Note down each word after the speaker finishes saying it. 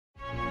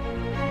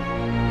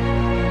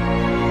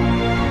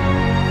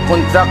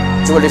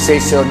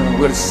contractualization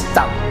will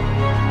stop.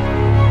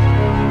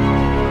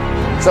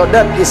 So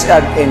that is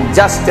an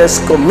injustice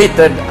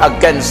committed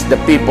against the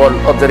people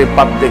of the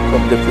Republic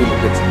of the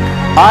Philippines.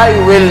 I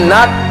will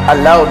not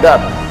allow that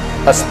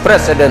as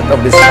President of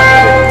this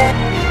country.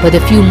 But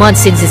a few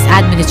months since his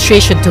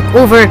administration took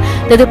over,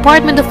 the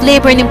Department of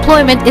Labor and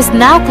Employment is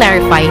now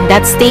clarifying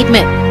that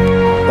statement.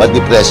 What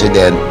the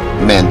President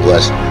meant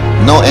was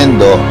no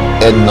endo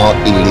and no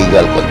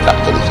illegal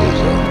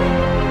contractualization.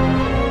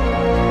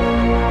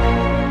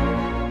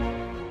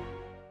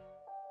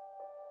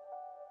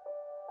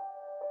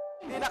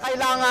 Hindi na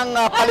kailangang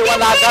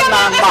paliwanagan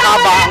ng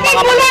mahaba ang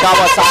mga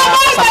manggagawa sa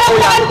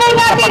sampuyan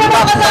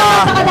sapagkat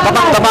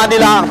damang-dama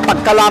nila ang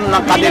pagkalam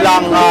ng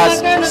kanilang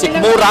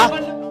sikmura.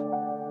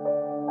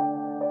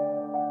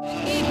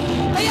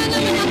 Kaya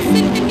naman ang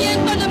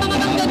sentimiento ng mga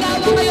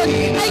manggagawa ngayon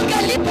ay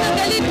galit na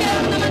galit, pero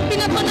naman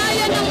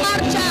pinatunayan ng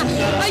marcha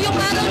ngayong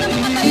araw ng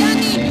mga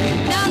bayani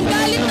na ang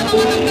galit ng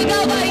mga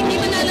manggagawa ay hindi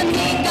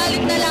mananatiling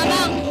galit na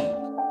lamang.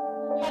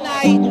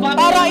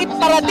 Para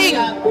iparating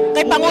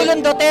kay Pangulong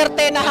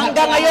Duterte na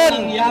hanggang ngayon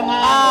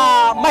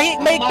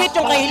mahigpit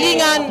yung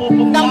kahilingan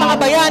ng mga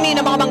bayani,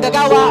 ng mga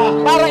manggagawa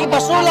para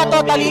ibasura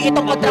totally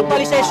itong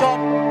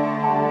contractualization.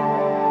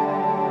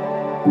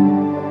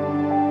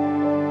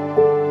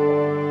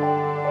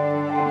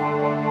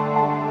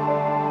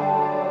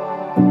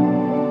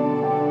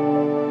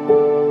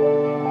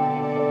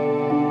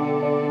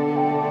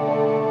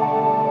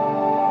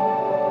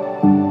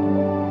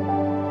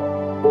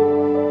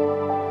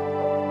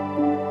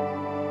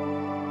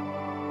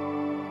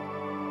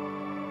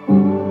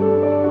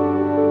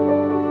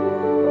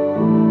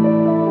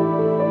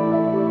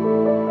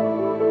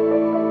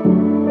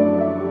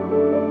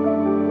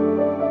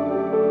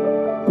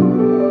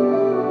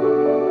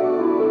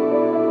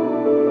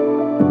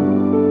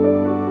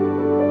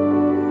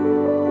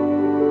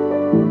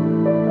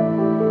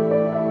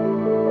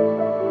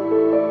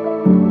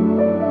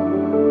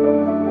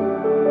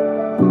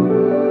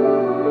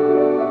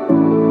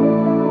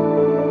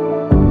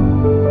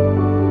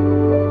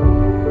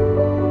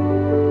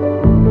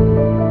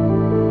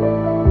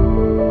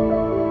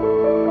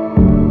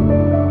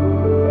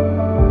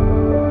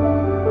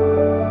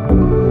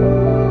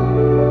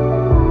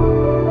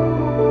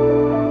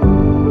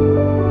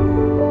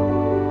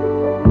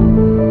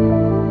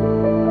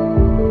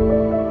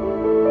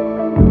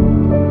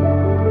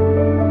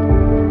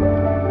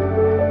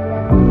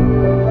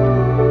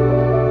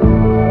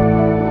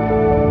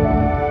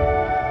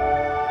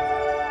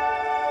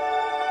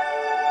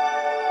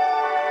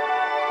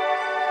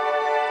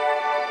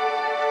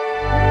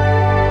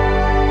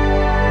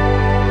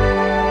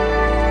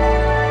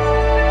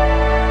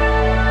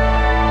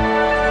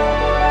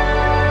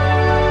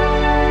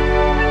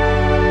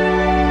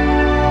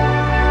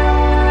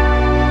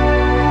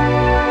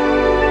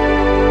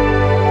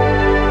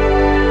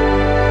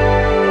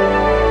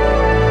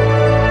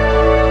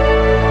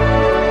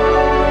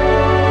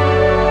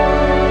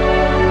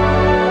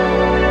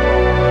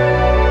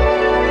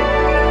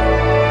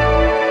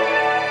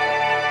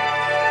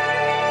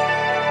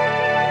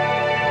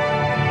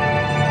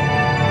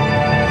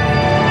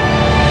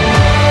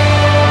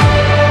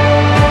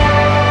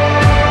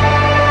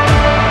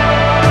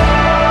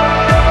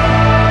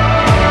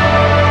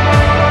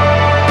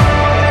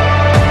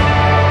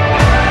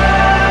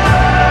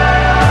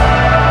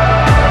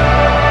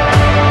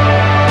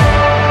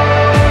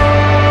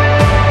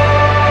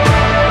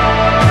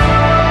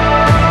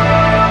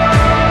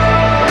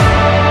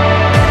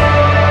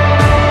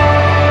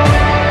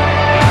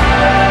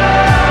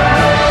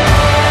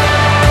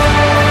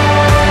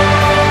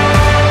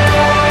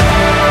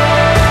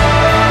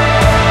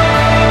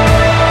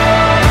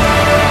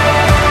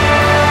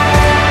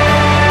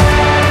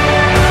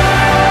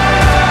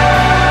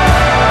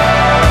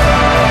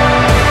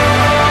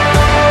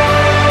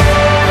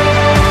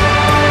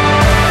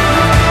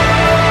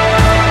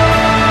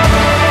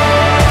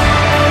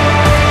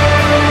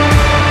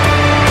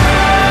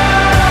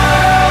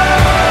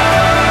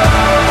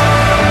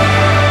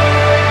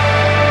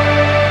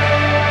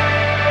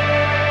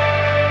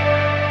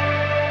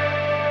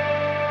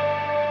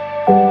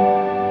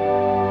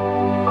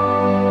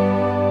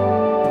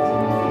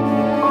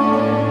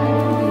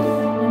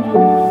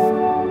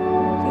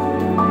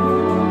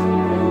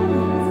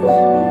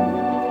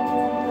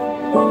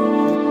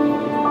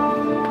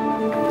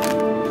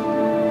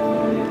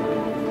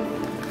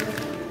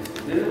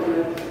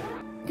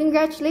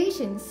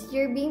 Congratulations,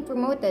 you're being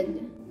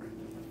promoted.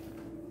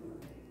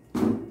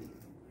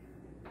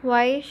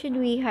 Why should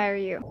we hire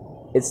you?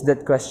 It's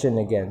that question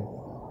again.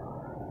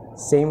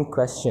 Same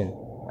question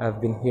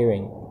I've been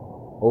hearing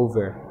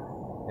over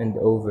and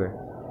over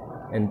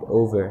and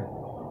over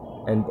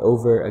and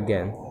over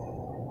again.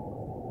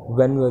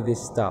 When will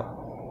this stop?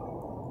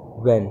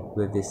 When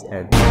will this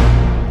end?